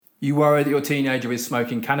You worry that your teenager is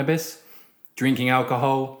smoking cannabis, drinking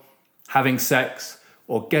alcohol, having sex,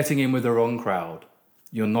 or getting in with the wrong crowd.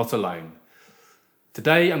 You're not alone.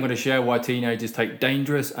 Today, I'm going to share why teenagers take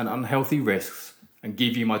dangerous and unhealthy risks and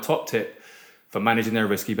give you my top tip for managing their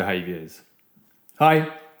risky behaviours.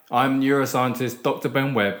 Hi, I'm neuroscientist Dr.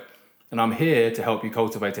 Ben Webb, and I'm here to help you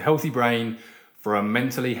cultivate a healthy brain for a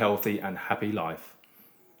mentally healthy and happy life.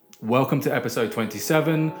 Welcome to episode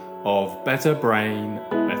 27 of Better Brain,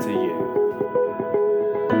 Better You.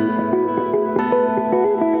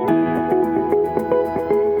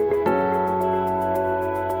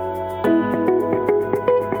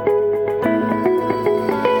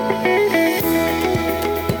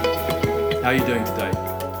 How are you doing today?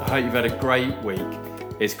 I hope you've had a great week.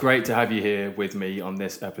 It's great to have you here with me on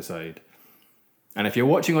this episode. And if you're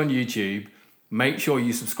watching on YouTube, make sure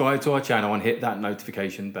you subscribe to our channel and hit that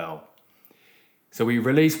notification bell. So we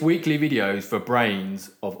release weekly videos for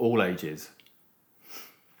brains of all ages.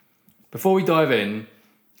 Before we dive in,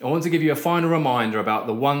 I want to give you a final reminder about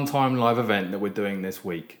the one-time live event that we're doing this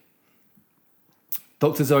week.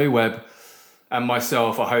 Dr. Zoe Webb and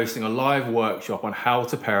myself are hosting a live workshop on how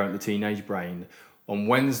to parent the teenage brain on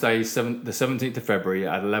Wednesday, the 17th of February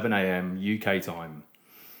at 11 a.m. UK time.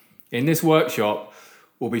 In this workshop,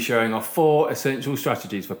 we'll be sharing our 4 essential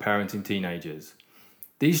strategies for parenting teenagers.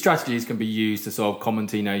 These strategies can be used to solve common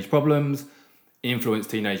teenage problems, influence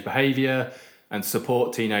teenage behaviour, and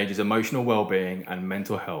support teenagers' emotional well-being and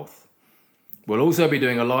mental health. We'll also be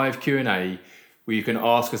doing a live Q&A where you can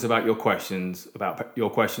ask us about your questions about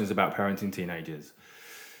parenting teenagers.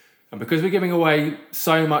 And because we're giving away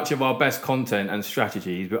so much of our best content and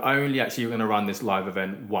strategies, we're only actually going to run this live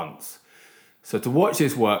event once. So to watch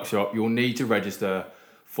this workshop, you'll need to register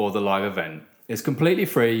for the live event. It's completely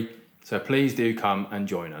free, so please do come and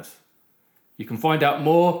join us. You can find out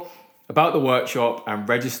more about the workshop and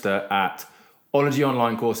register at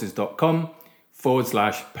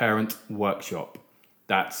ologyonlinecourses.com/parent workshop.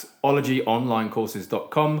 That's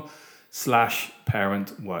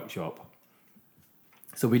ologyonlinecourses.com/parent workshop.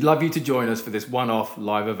 So we'd love you to join us for this one-off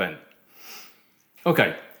live event.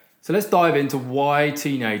 Okay, so let's dive into why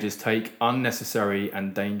teenagers take unnecessary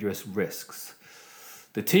and dangerous risks.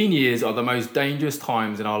 The teen years are the most dangerous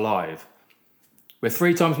times in our life. We're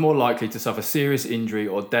 3 times more likely to suffer serious injury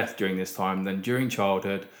or death during this time than during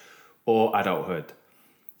childhood or adulthood.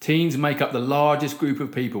 Teens make up the largest group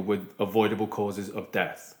of people with avoidable causes of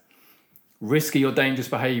death. Risky or dangerous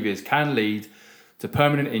behaviours can lead to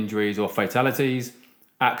permanent injuries or fatalities,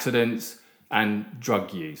 accidents, and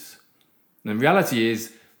drug use. And the reality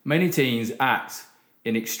is, many teens act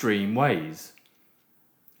in extreme ways.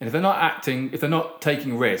 And if they're not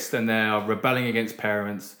taking risks, then they are rebelling against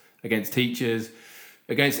parents, against teachers,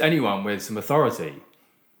 against anyone with some authority.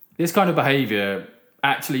 This kind of behaviour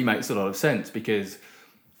actually makes a lot of sense because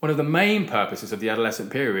one of the main purposes of the adolescent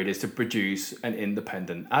period is to produce an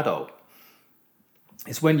independent adult.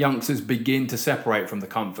 It's when youngsters begin to separate from the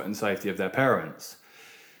comfort and safety of their parents.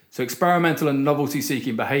 So experimental and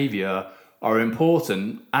novelty-seeking behaviour are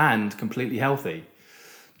important and completely healthy.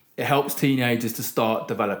 It helps teenagers to start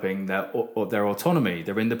developing their autonomy,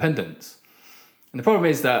 their independence. And the problem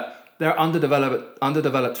is that their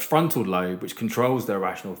underdeveloped frontal lobe, which controls their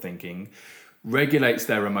rational thinking, regulates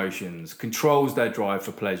their emotions, controls their drive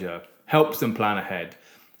for pleasure, helps them plan ahead,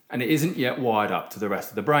 and it isn't yet wired up to the rest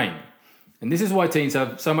of the brain. And this is why teens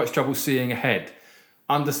have so much trouble seeing ahead,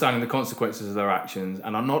 understanding the consequences of their actions,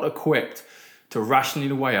 and are not equipped to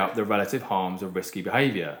rationally weigh up the relative harms of risky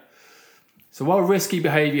behaviour. So while risky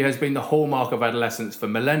behaviour has been the hallmark of adolescence for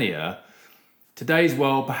millennia, today's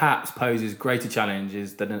world perhaps poses greater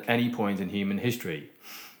challenges than at any point in human history.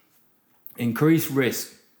 Increased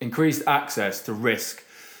access to risk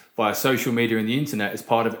via social media and the internet is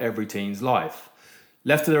part of every teen's life.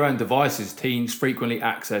 Left to their own devices, teens frequently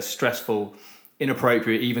access stressful,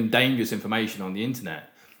 inappropriate, even dangerous information on the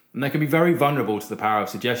internet. And they can be very vulnerable to the power of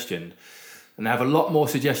suggestion. And they have a lot more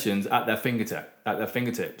suggestions at their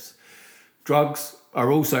fingertips. Drugs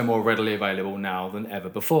are also more readily available now than ever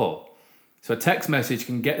before. So a text message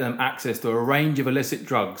can get them access to a range of illicit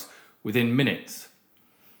drugs within minutes.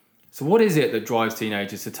 So what is it that drives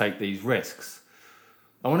teenagers to take these risks?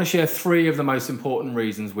 I want to share 3 of the most important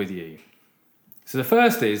reasons with you. So the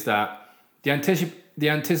first is that the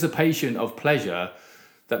anticipation of pleasure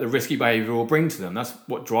that the risky behaviour will bring to them. That's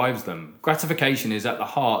what drives them. Gratification is at the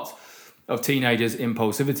heart of teenagers'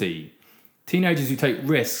 impulsivity. Teenagers who take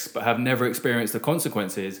risks but have never experienced the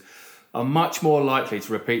consequences are much more likely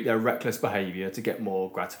to repeat their reckless behaviour to get more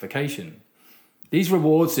gratification. These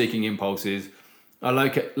reward-seeking impulses are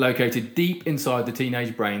located deep inside the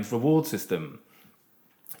teenage brain's reward system.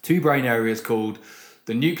 two brain areas called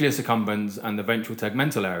the nucleus accumbens and the ventral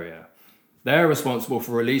tegmental area. They are responsible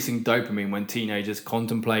for releasing dopamine when teenagers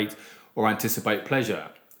contemplate or anticipate pleasure,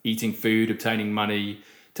 eating food, obtaining money,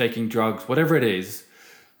 taking drugs, whatever it is.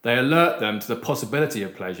 They alert them to the possibility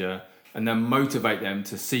of pleasure and then motivate them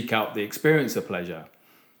to seek out the experience of pleasure.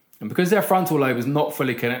 And because their frontal lobe is not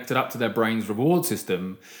fully connected up to their brain's reward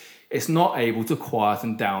system, it's not able to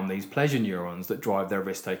quieten down these pleasure neurons that drive their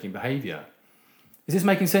risk-taking behavior. Is this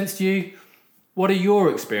making sense to you? What are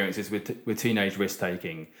your experiences with teenage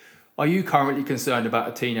risk-taking? Are you currently concerned about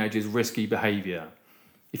a teenager's risky behavior?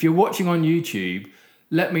 If you're watching on YouTube,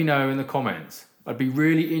 let me know in the comments. I'd be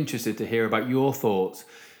really interested to hear about your thoughts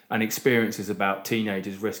and experiences about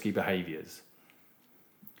teenagers' risky behaviors.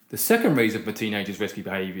 The second reason for teenagers' risky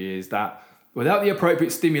behavior is that without the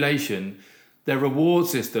appropriate stimulation, their reward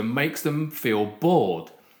system makes them feel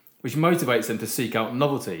bored, which motivates them to seek out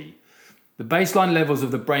novelty. The baseline levels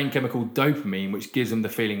of the brain chemical dopamine, which gives them the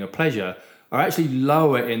feeling of pleasure, are actually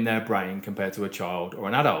lower in their brain compared to a child or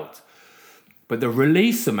an adult. But the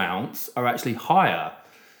release amounts are actually higher.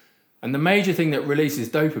 And the major thing that releases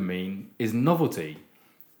dopamine is novelty.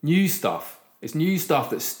 New stuff. It's new stuff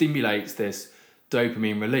that stimulates this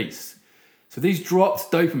dopamine release. So these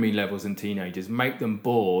dropped dopamine levels in teenagers make them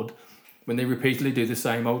bored when they repeatedly do the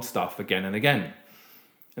same old stuff again and again.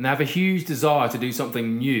 And they have a huge desire to do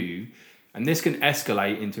something new, and this can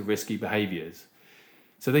escalate into risky behaviors.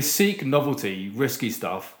 So they seek novelty, risky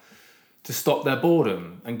stuff, to stop their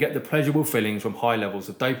boredom and get the pleasurable feelings from high levels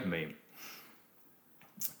of dopamine.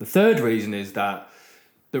 The third reason is that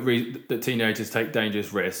teenagers take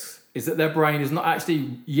dangerous risks is that their brain is not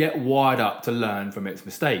actually yet wired up to learn from its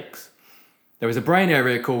mistakes. There is a brain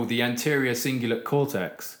area called the anterior cingulate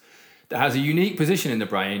cortex that has a unique position in the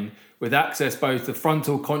brain with access both to the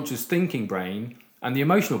frontal conscious thinking brain and the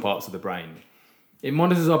emotional parts of the brain. It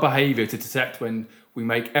monitors our behavior to detect when we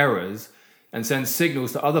make errors and sends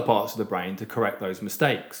signals to other parts of the brain to correct those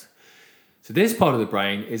mistakes. So this part of the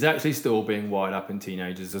brain is actually still being wired up in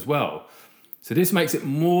teenagers as well. So this makes it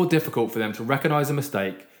more difficult for them to recognize a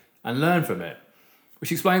mistake and learn from it,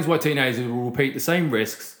 which explains why teenagers will repeat the same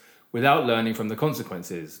risks without learning from the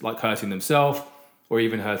consequences, like hurting themselves or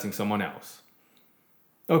even hurting someone else.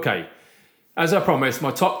 Okay, as I promised,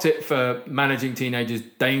 my top tip for managing teenagers'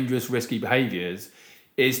 dangerous, risky behaviors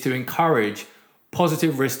is to encourage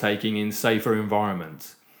positive risk-taking in safer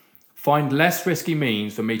environments. Find less risky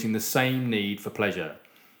means for meeting the same need for pleasure.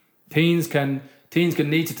 Teens can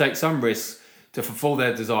need to take some risks to fulfill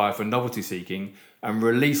their desire for novelty seeking and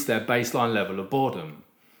release their baseline level of boredom.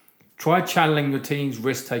 Try channeling your teens'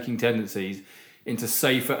 risk-taking tendencies into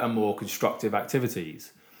safer and more constructive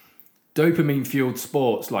activities. Dopamine-fueled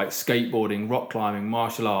sports like skateboarding, rock climbing,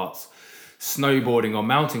 martial arts, snowboarding or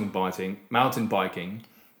mountain biking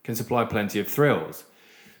can supply plenty of thrills.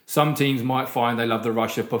 Some teens might find they love the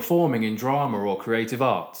rush of performing in drama or creative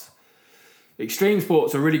arts. Extreme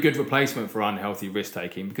sports are a really good replacement for unhealthy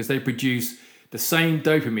risk-taking because they produce the same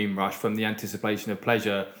dopamine rush from the anticipation of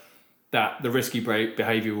pleasure that the risky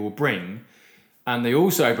behavior will bring, and they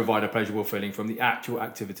also provide a pleasurable feeling from the actual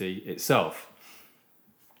activity itself.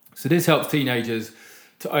 So this helps teenagers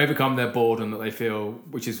to overcome their boredom that they feel,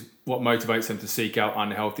 which is what motivates them to seek out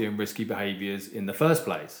unhealthy and risky behaviors in the first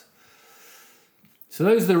place. So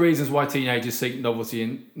those are the reasons why teenagers seek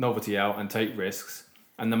novelty out and take risks,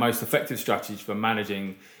 and the most effective strategies for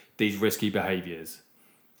managing these risky behaviors.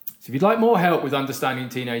 So if you'd like more help with understanding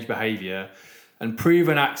teenage behavior and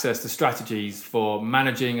proven access to strategies for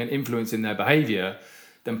managing and influencing their behavior,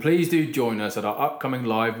 then please do join us at our upcoming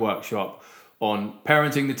live workshop on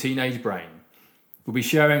parenting the teenage brain. We'll be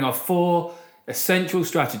sharing our 4 essential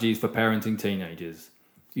strategies for parenting teenagers.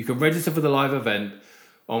 You can register for the live event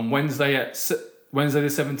on Wednesday the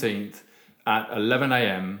 17th at 11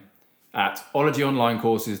 a.m. at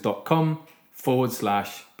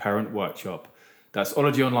ologyonlinecourses.com/parent workshop. That's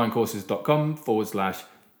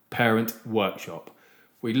ologyonlinecourses.com/parent workshop.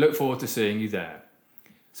 We look forward to seeing you there.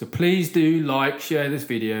 So please do like, share this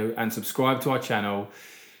video and subscribe to our channel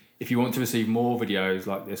if you want to receive more videos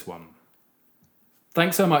like this one.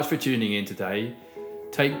 Thanks so much for tuning in today.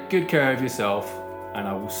 Take good care of yourself, and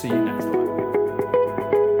I will see you next time.